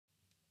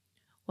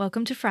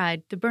Welcome to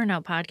Fried, the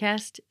Burnout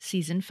Podcast,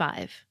 Season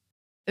 5.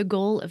 The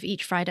goal of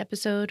each Fried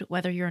episode,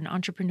 whether you're an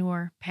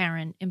entrepreneur,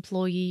 parent,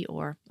 employee,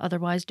 or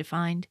otherwise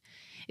defined,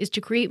 is to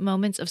create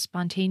moments of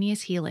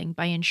spontaneous healing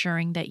by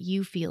ensuring that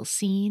you feel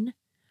seen,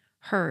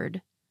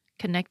 heard,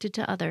 connected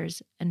to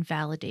others, and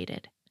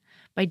validated.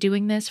 By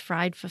doing this,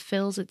 Fried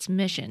fulfills its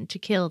mission to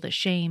kill the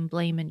shame,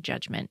 blame, and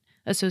judgment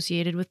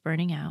associated with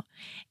burning out,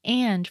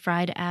 and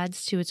Fried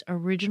adds to its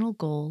original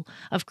goal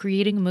of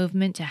creating a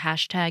movement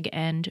to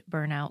 #end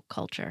burnout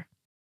culture.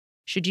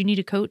 Should you need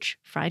a coach,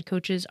 Fried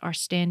coaches are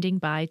standing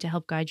by to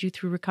help guide you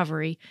through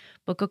recovery.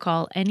 Book a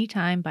call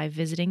anytime by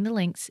visiting the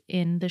links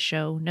in the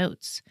show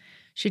notes.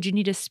 Should you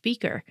need a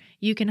speaker,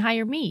 you can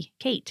hire me,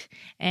 Kate,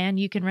 and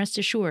you can rest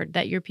assured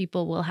that your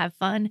people will have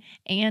fun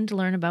and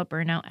learn about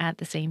burnout at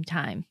the same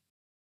time.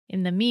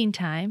 In the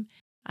meantime,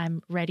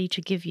 I'm ready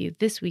to give you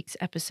this week's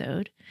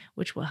episode,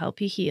 which will help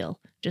you heal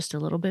just a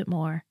little bit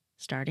more,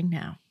 starting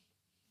now.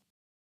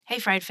 Hey,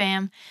 Fried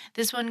fam.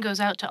 This one goes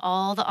out to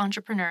all the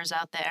entrepreneurs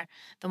out there,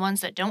 the ones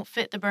that don't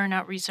fit the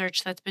burnout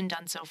research that's been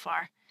done so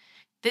far.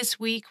 This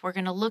week, we're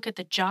going to look at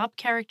the job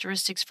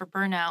characteristics for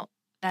burnout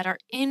that are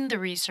in the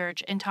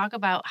research and talk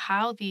about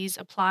how these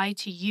apply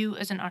to you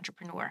as an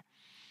entrepreneur.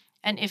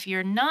 And if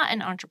you're not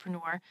an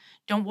entrepreneur,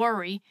 don't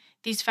worry,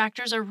 these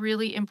factors are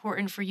really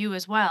important for you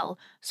as well,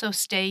 so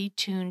stay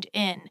tuned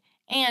in.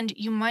 And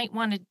you might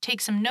want to take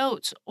some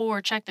notes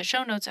or check the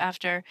show notes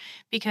after,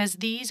 because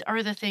these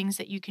are the things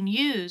that you can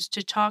use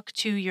to talk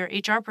to your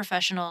HR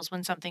professionals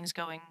when something's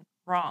going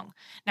wrong.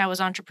 Now,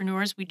 as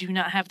entrepreneurs, we do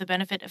not have the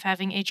benefit of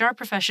having HR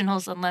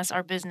professionals unless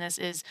our business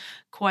is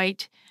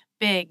quite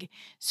big.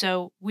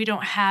 So we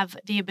don't have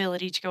the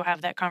ability to go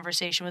have that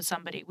conversation with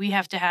somebody. We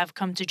have to have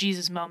come to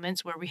Jesus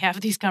moments where we have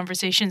these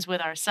conversations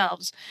with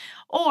ourselves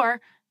or,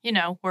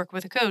 work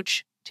with a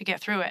coach to get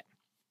through it.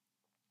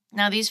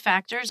 Now, these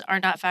factors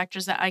are not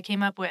factors that I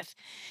came up with.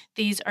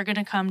 These are going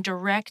to come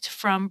direct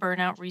from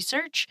burnout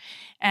research.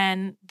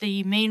 And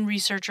the main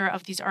researcher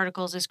of these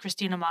articles is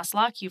Christina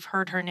Maslach. You've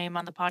heard her name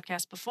on the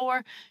podcast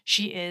before.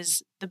 She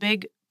is the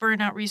big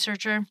burnout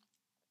researcher.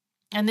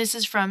 And this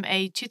is from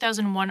a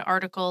 2001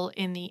 article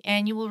in the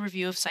Annual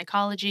Review of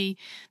Psychology.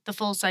 The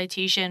full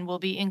citation will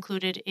be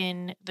included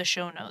in the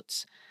show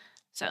notes.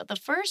 So the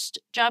first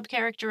job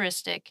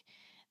characteristic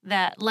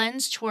that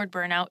lends toward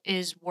burnout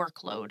is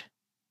workload.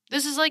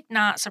 This is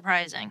not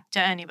surprising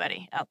to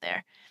anybody out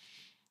there.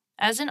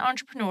 As an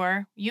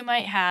entrepreneur, you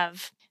might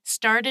have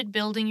started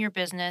building your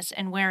business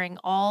and wearing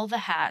all the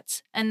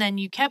hats, and then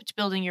you kept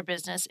building your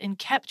business and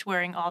kept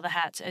wearing all the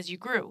hats as you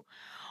grew.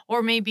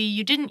 Or maybe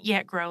you didn't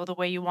yet grow the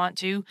way you want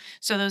to,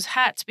 so those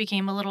hats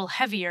became a little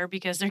heavier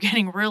because they're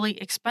getting really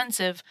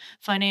expensive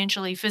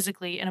financially,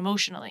 physically, and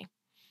emotionally.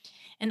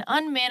 An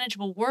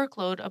unmanageable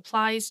workload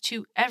applies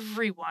to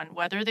everyone,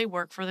 whether they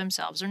work for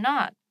themselves or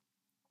not.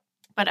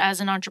 But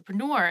as an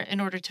entrepreneur, in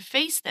order to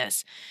face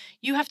this,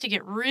 you have to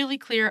get really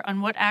clear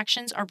on what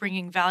actions are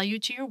bringing value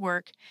to your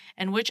work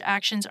and which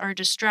actions are a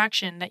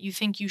distraction that you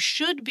think you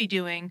should be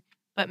doing,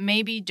 but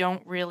maybe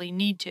don't really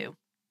need to.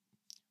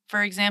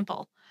 For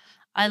example,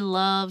 I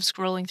love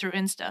scrolling through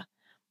Insta,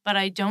 but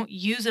I don't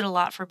use it a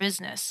lot for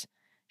business.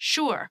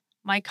 Sure,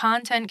 my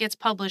content gets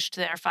published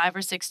there 5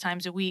 or 6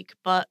 times a week,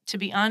 but to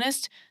be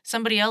honest,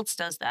 somebody else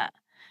does that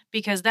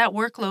because that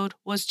workload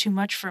was too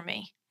much for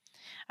me.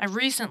 I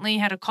recently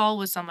had a call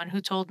with someone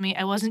who told me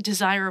I wasn't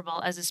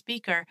desirable as a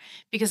speaker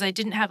because I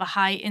didn't have a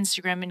high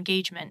Instagram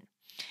engagement.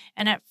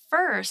 And at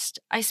first,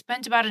 I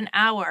spent about an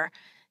hour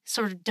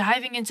sort of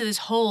diving into this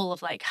hole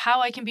of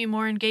how I can be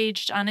more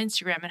engaged on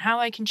Instagram and how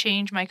I can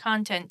change my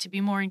content to be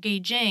more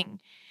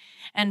engaging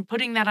and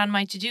putting that on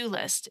my to-do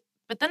list.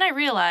 But then I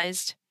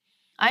realized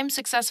I'm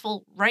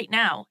successful right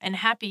now and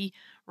happy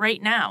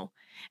right now,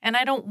 and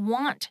I don't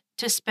want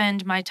to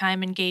spend my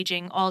time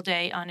engaging all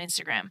day on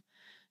Instagram.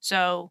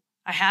 So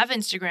I have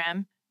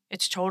Instagram.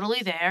 It's totally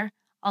there.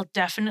 I'll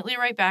definitely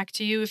write back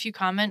to you if you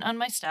comment on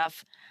my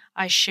stuff.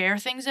 I share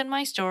things in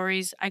my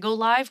stories. I go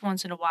live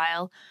once in a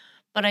while,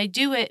 but I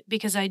do it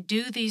because I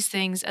do these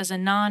things as a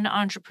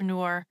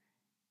non-entrepreneur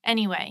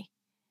anyway.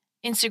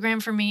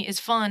 Instagram for me is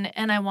fun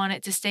and I want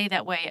it to stay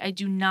that way. I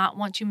do not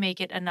want to make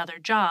it another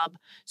job,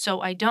 so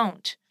I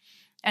don't.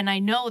 And I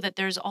know that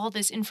there's all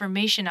this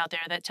information out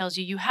there that tells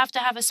you you have to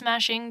have a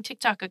smashing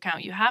TikTok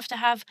account. You have to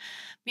have,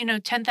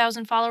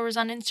 10,000 followers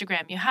on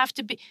Instagram. You have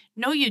to be,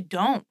 no, you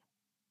don't.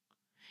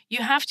 You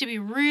have to be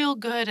real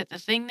good at the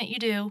thing that you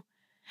do,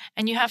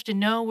 and you have to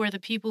know where the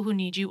people who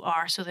need you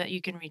are so that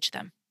you can reach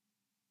them.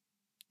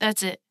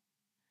 That's it.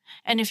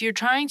 And if you're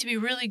trying to be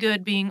really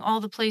good being all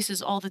the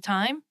places all the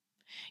time,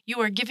 you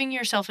are giving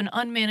yourself an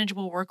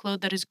unmanageable workload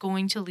that is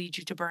going to lead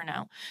you to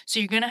burnout. So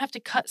you're going to have to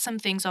cut some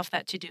things off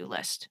that to-do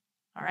list.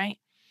 All right.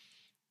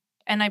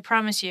 And I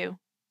promise you,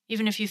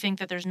 even if you think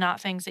that there's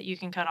not things that you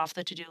can cut off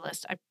the to-do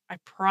list, I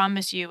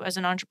promise you as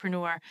an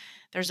entrepreneur,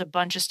 there's a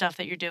bunch of stuff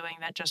that you're doing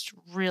that just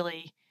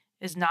really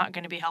is not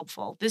going to be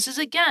helpful. This is,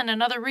 again,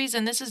 another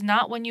reason this is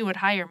not when you would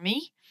hire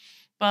me,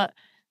 but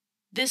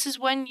This is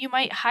when you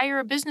might hire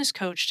a business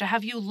coach to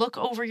have you look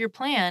over your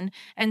plan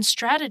and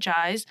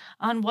strategize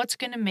on what's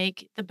going to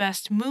make the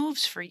best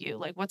moves for you,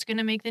 like what's going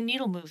to make the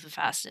needle move the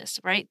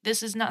fastest, right?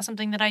 This is not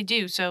something that I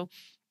do. So,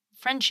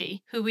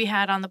 Frenchie, who we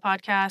had on the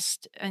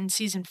podcast in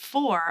season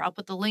 4, I'll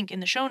put the link in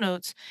the show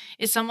notes,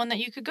 is someone that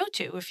you could go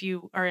to if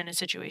you are in a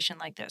situation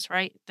like this,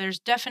 right? There's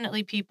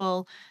definitely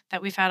people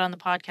that we've had on the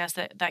podcast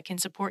that can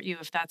support you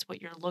if that's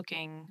what you're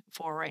looking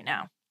for right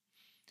now.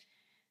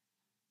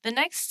 The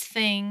next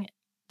thing,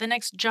 the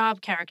next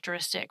job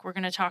characteristic we're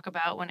going to talk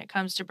about when it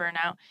comes to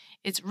burnout,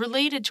 it's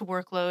related to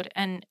workload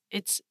and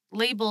it's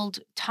labeled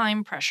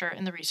time pressure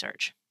in the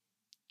research.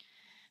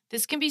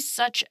 This can be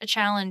such a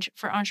challenge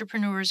for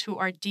entrepreneurs who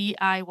are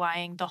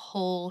DIYing the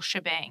whole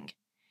shebang.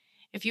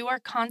 If you are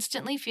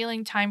constantly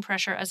feeling time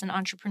pressure as an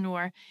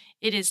entrepreneur,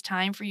 it is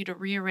time for you to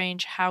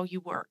rearrange how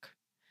you work.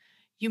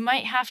 You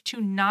might have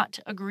to not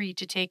agree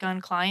to take on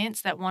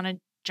clients that want a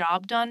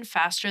job done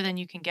faster than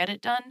you can get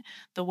it done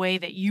the way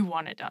that you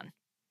want it done.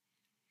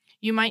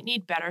 You might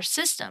need better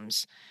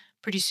systems.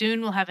 Pretty soon,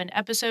 we'll have an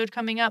episode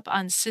coming up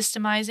on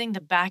systemizing the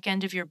back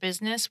end of your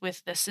business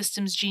with the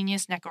systems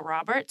genius, Neko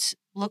Roberts.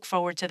 Look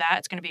forward to that.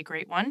 It's going to be a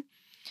great one.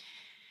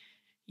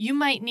 You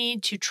might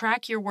need to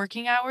track your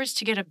working hours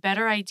to get a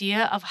better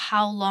idea of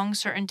how long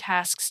certain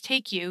tasks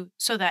take you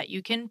so that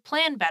you can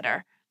plan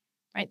better.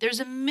 Right? There's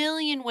a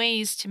million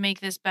ways to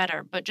make this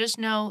better, but just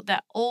know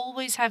that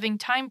always having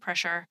time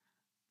pressure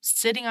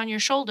sitting on your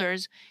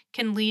shoulders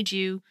can lead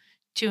you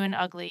to an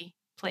ugly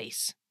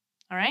place.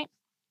 All right?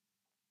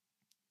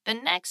 The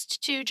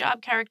next 2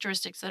 job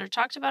characteristics that are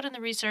talked about in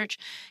the research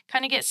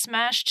kind of get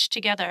smashed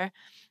together,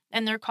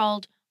 and they're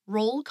called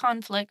role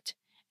conflict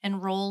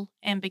and role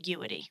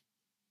ambiguity.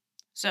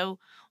 So,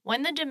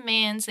 when the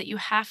demands that you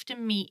have to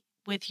meet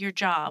with your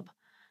job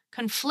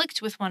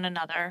conflict with one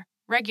another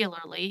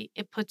regularly,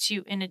 it puts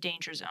you in a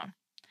danger zone.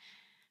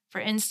 For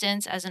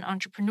instance, as an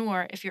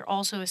entrepreneur, if you're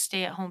also a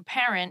stay at home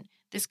parent,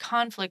 this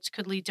conflict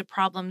could lead to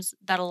problems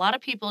that a lot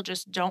of people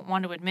just don't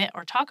want to admit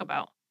or talk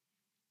about,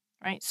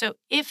 right? So,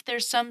 if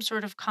there's some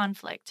sort of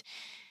conflict,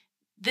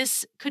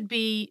 this could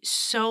be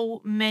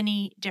so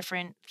many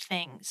different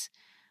things.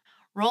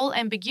 Role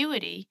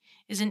ambiguity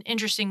is an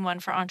interesting one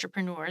for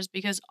entrepreneurs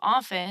because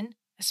often,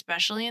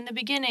 especially in the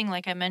beginning,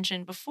 like I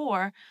mentioned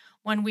before,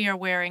 when we are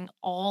wearing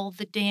all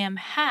the damn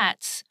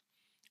hats,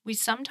 we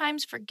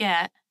sometimes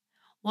forget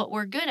what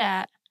we're good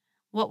at,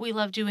 what we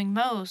love doing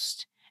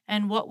most,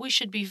 and what we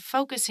should be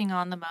focusing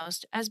on the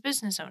most as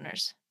business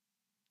owners.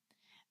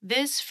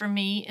 This, for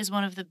me, is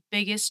one of the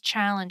biggest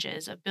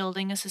challenges of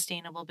building a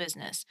sustainable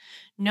business.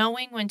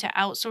 Knowing when to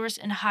outsource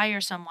and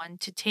hire someone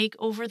to take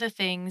over the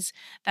things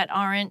that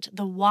aren't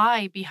the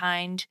why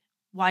behind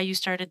why you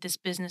started this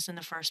business in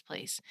the first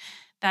place,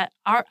 that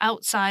are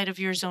outside of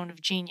your zone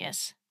of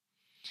genius.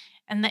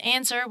 And the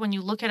answer, when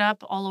you look it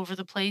up all over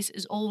the place,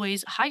 is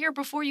always hire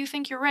before you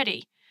think you're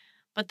ready.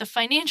 But the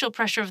financial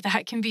pressure of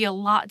that can be a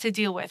lot to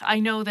deal with. I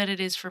know that it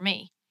is for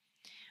me.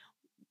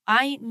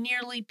 I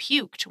nearly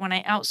puked when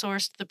I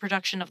outsourced the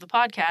production of the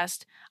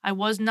podcast. I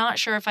was not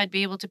sure if I'd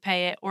be able to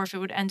pay it or if it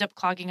would end up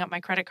clogging up my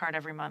credit card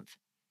every month.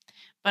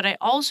 But I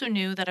also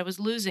knew that I was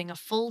losing a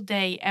full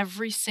day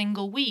every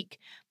single week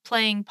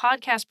playing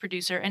podcast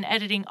producer and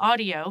editing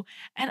audio,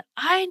 and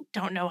I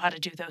don't know how to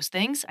do those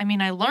things. I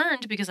mean, I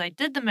learned because I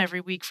did them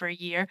every week for a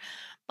year,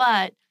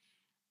 but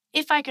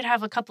if I could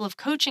have a couple of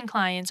coaching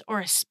clients or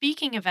a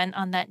speaking event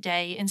on that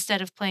day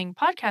instead of playing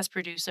podcast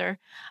producer,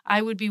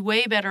 I would be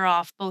way better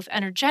off both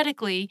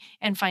energetically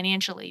and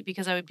financially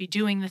because I would be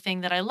doing the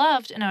thing that I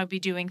loved and I would be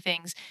doing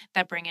things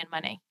that bring in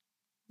money,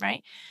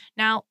 right?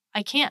 Now,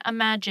 I can't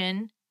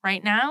imagine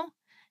right now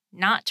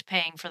not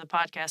paying for the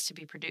podcast to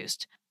be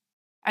produced.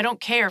 I don't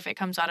care if it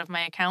comes out of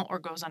my account or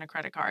goes on a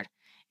credit card.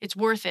 It's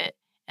worth it,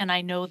 and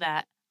I know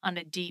that on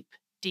a deep,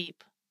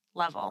 deep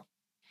level.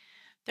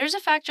 There's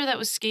a factor that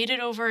was skated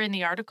over in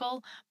the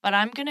article, but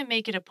I'm going to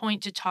make it a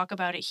point to talk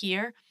about it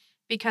here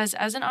because,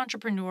 as an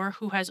entrepreneur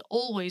who has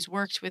always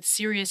worked with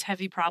serious,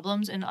 heavy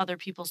problems in other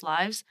people's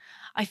lives,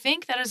 I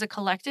think that as a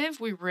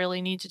collective, we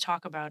really need to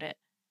talk about it.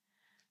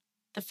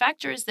 The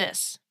factor is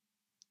this: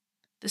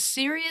 the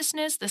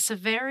seriousness, the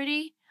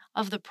severity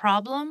of the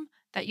problem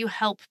that you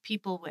help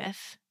people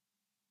with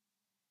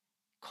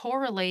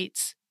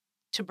correlates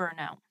to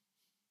burnout.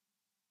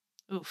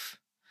 Oof.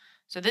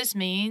 So, this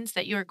means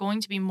that you are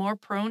going to be more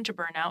prone to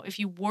burnout if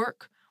you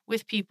work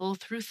with people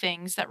through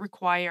things that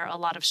require a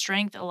lot of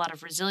strength, a lot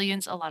of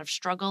resilience, a lot of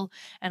struggle,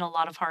 and a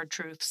lot of hard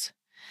truths.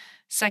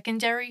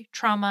 Secondary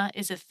trauma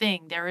is a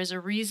thing. There is a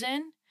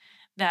reason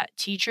that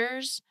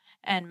teachers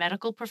and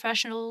medical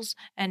professionals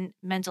and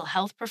mental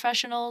health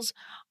professionals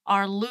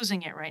are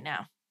losing it right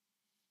now,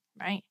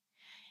 right?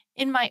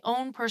 In my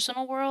own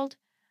personal world,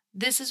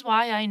 this is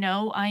why I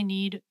know I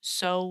need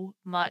so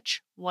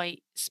much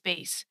white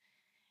space.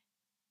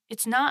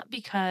 It's not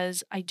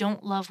because I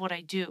don't love what I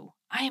do.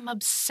 I am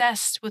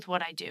obsessed with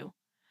what I do.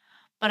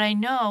 But I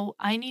know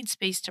I need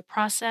space to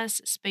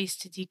process, space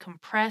to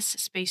decompress,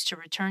 space to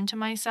return to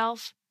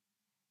myself,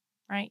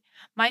 right?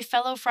 My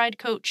fellow fried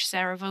coach,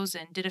 Sarah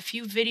Vosen, did a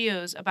few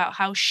videos about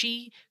how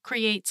she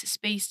creates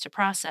space to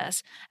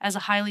process as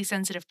a highly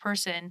sensitive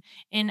person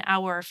in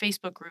our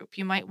Facebook group.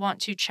 You might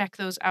want to check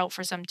those out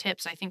for some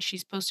tips. I think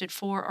she's posted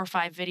 4 or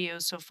 5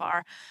 videos so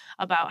far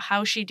about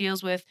how she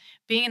deals with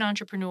being an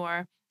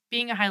entrepreneur,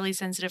 being a highly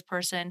sensitive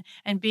person,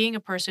 and being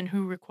a person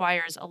who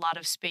requires a lot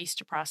of space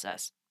to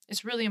process.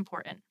 It's really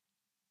important.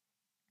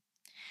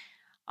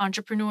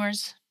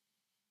 Entrepreneurs,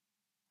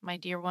 my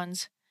dear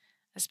ones,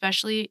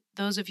 especially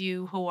those of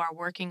you who are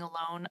working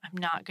alone. I'm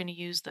not going to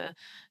use the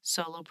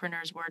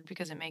solopreneurs word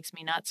because it makes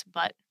me nuts,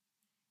 but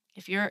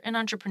if you're an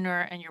entrepreneur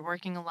and you're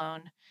working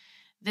alone,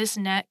 this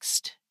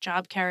next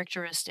job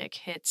characteristic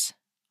hits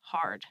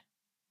hard.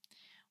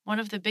 One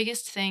of the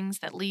biggest things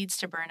that leads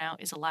to burnout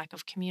is a lack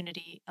of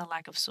community, a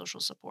lack of social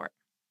support.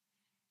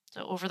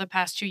 So, over the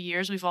past 2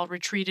 years, we've all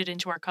retreated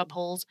into our cub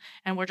holes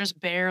and we're just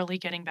barely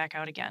getting back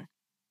out again.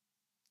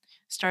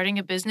 Starting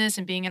a business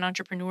and being an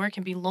entrepreneur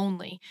can be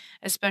lonely,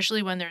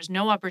 especially when there's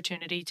no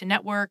opportunity to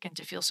network and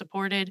to feel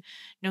supported,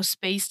 no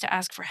space to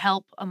ask for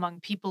help among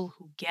people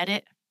who get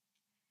it.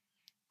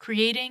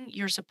 Creating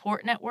your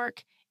support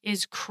network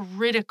is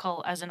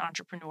critical as an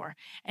entrepreneur.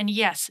 And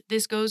yes,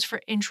 this goes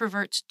for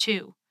introverts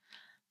too.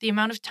 The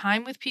amount of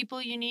time with people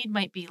you need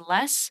might be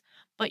less,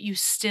 but you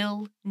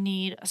still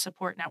need a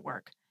support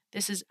network.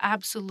 This is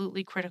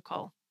absolutely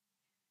critical.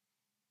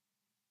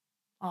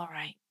 All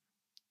right.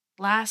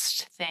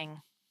 Last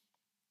thing,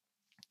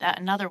 that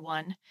another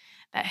one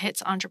that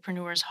hits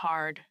entrepreneurs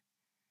hard.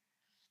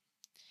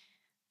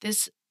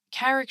 This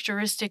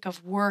characteristic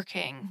of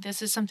working,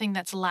 this is something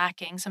that's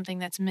lacking, something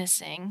that's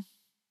missing,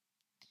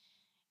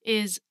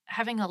 is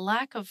having a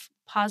lack of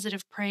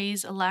positive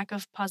praise, a lack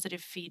of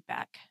positive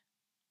feedback.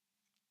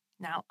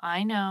 Now,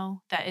 I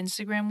know that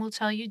Instagram will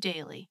tell you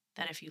daily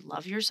that if you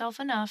love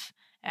yourself enough,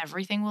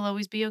 everything will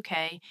always be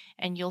okay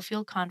and you'll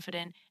feel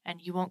confident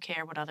and you won't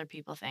care what other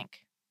people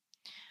think.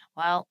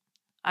 Well,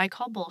 I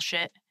call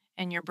bullshit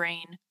and your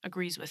brain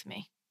agrees with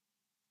me.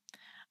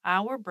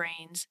 Our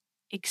brains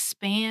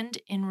expand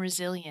in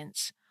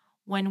resilience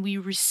when we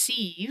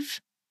receive,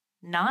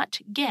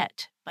 not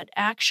get, but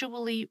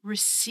actually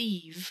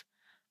receive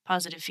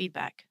positive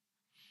feedback.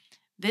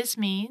 This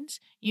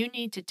means you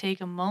need to take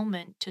a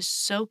moment to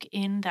soak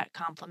in that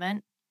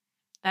compliment,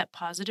 that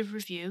positive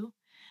review,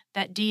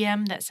 that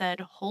DM that said,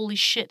 "Holy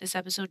shit, this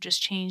episode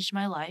just changed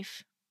my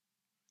life."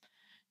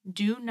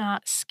 Do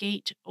not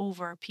skate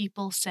over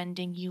people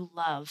sending you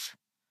love.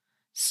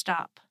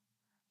 Stop.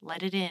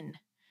 Let it in.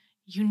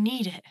 You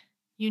need it.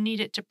 You need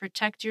it to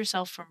protect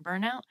yourself from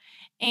burnout,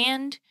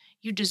 and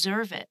you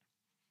deserve it.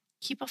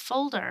 Keep a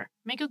folder,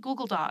 make a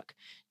Google Doc,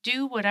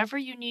 do whatever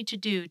you need to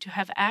do to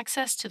have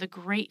access to the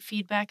great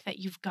feedback that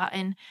you've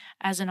gotten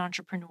as an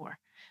entrepreneur,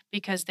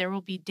 because there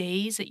will be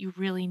days that you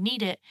really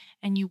need it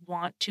and you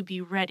want to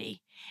be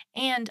ready.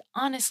 And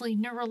honestly,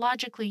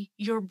 neurologically,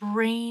 your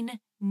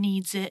brain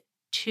needs it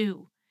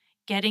too.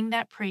 Getting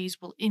that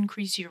praise will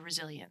increase your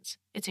resilience.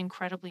 It's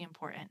incredibly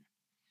important.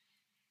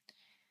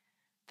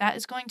 That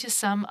is going to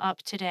sum up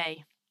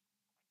today.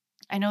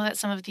 I know that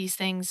some of these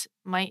things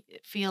might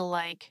feel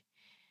like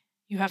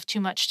you have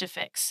too much to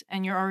fix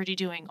and you're already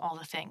doing all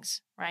the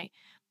things, right?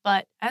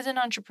 But as an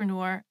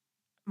entrepreneur,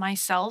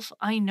 myself,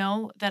 I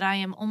know that I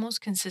am almost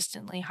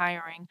consistently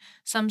hiring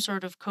some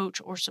sort of coach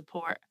or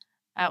support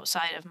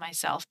outside of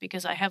myself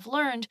because I have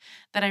learned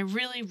that I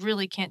really,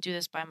 really can't do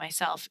this by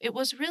myself. It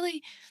was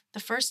really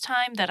the first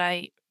time that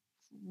I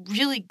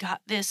really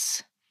got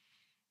this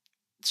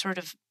sort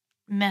of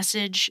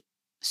message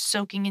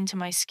soaking into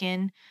my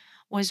skin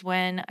was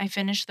when I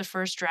finished the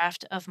first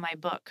draft of my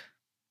book.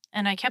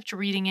 And I kept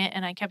reading it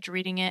and I kept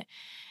reading it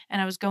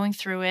and I was going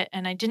through it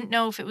and I didn't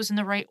know if it was in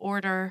the right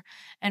order.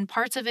 And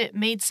parts of it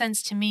made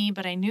sense to me,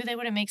 but I knew they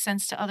wouldn't make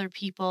sense to other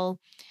people.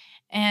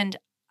 And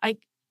I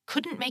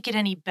couldn't make it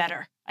any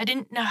better. I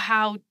didn't know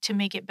how to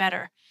make it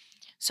better.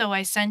 So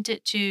I sent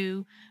it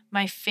to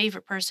my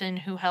favorite person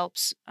who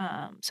helps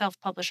self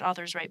published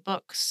authors write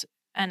books,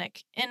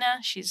 Anik Inna.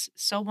 She's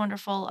so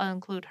wonderful. I'll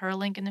include her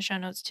link in the show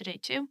notes today,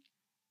 too.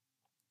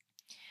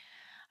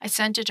 I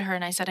sent it to her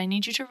and I said, I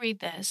need you to read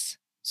this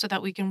so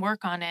that we can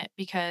work on it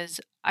because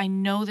I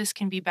know this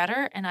can be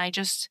better and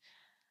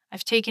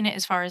I've taken it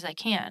as far as I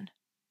can.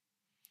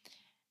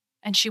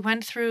 And she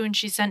went through and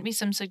she sent me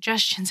some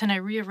suggestions and I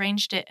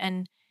rearranged it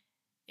and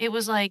it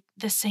was like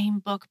the same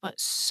book, but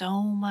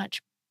so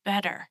much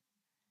better.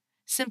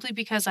 Simply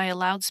because I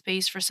allowed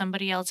space for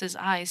somebody else's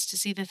eyes to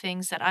see the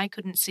things that I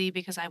couldn't see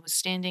because I was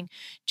standing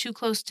too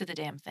close to the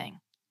damn thing.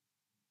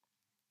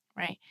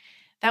 Right?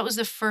 That was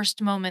the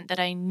first moment that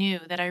I knew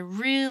that I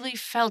really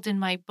felt in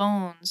my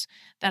bones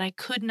that I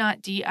could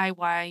not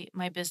DIY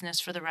my business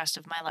for the rest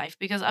of my life.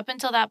 Because up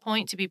until that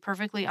point, to be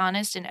perfectly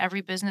honest, in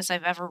every business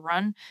I've ever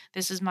run,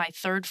 this is my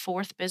third,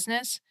 fourth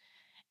business.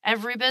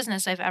 Every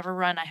business I've ever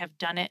run, I have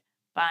done it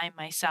by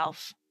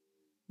myself.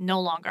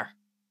 No longer.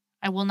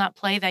 I will not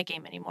play that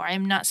game anymore. I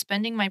am not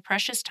spending my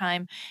precious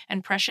time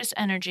and precious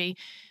energy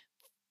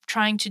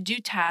trying to do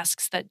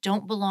tasks that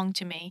don't belong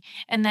to me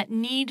and that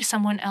need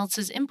someone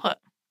else's input.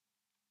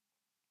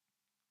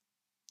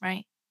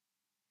 right?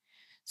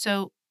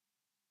 So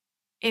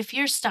if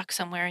you're stuck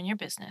somewhere in your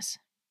business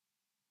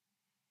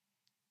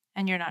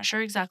and you're not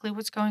sure exactly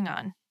what's going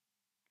on,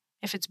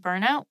 if it's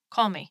burnout,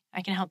 call me.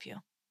 I can help you.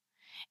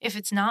 If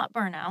it's not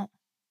burnout,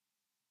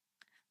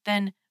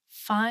 then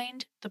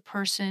find the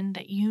person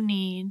that you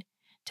need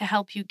to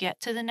help you get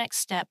to the next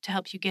step, to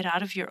help you get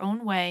out of your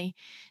own way.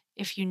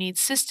 If you need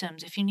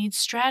systems, if you need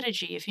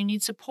strategy, if you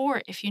need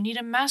support, if you need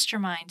a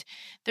mastermind,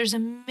 there's a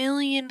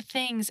million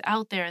things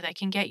out there that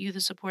can get you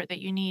the support that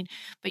you need,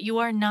 but you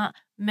are not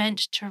meant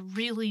to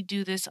really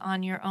do this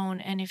on your own.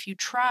 And if you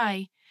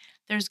try,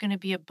 there's going to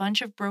be a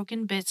bunch of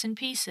broken bits and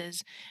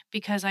pieces,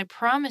 because I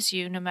promise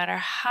you, no matter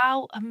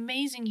how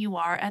amazing you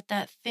are at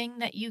that thing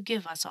that you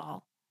give us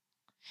all,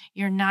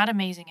 you're not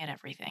amazing at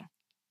everything.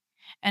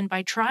 And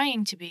by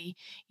trying to be,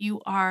 you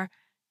are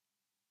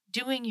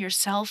doing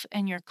yourself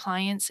and your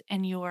clients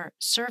and your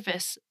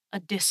service a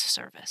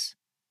disservice.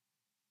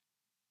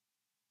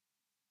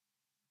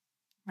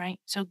 Right?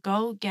 So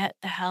go get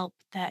the help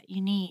that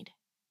you need.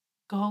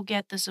 Go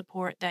get the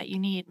support that you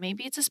need.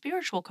 Maybe it's a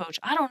spiritual coach.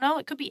 I don't know.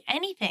 It could be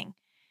anything.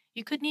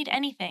 You could need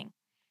anything.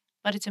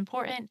 But it's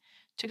important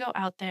to go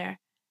out there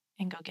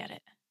and go get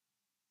it.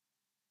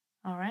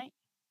 All right?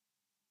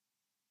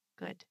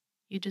 Good.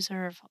 You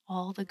deserve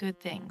all the good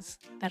things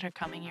that are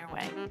coming your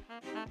way.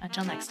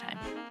 Until next time.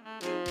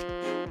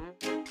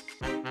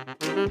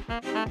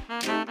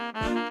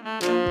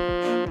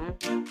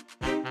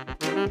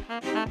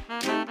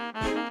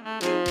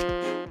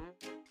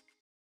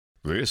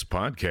 This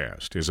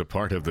podcast is a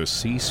part of the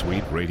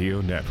C-Suite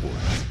Radio Network.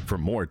 For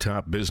more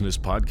top business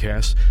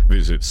podcasts,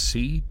 visit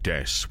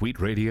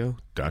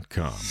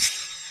c-suiteradio.com.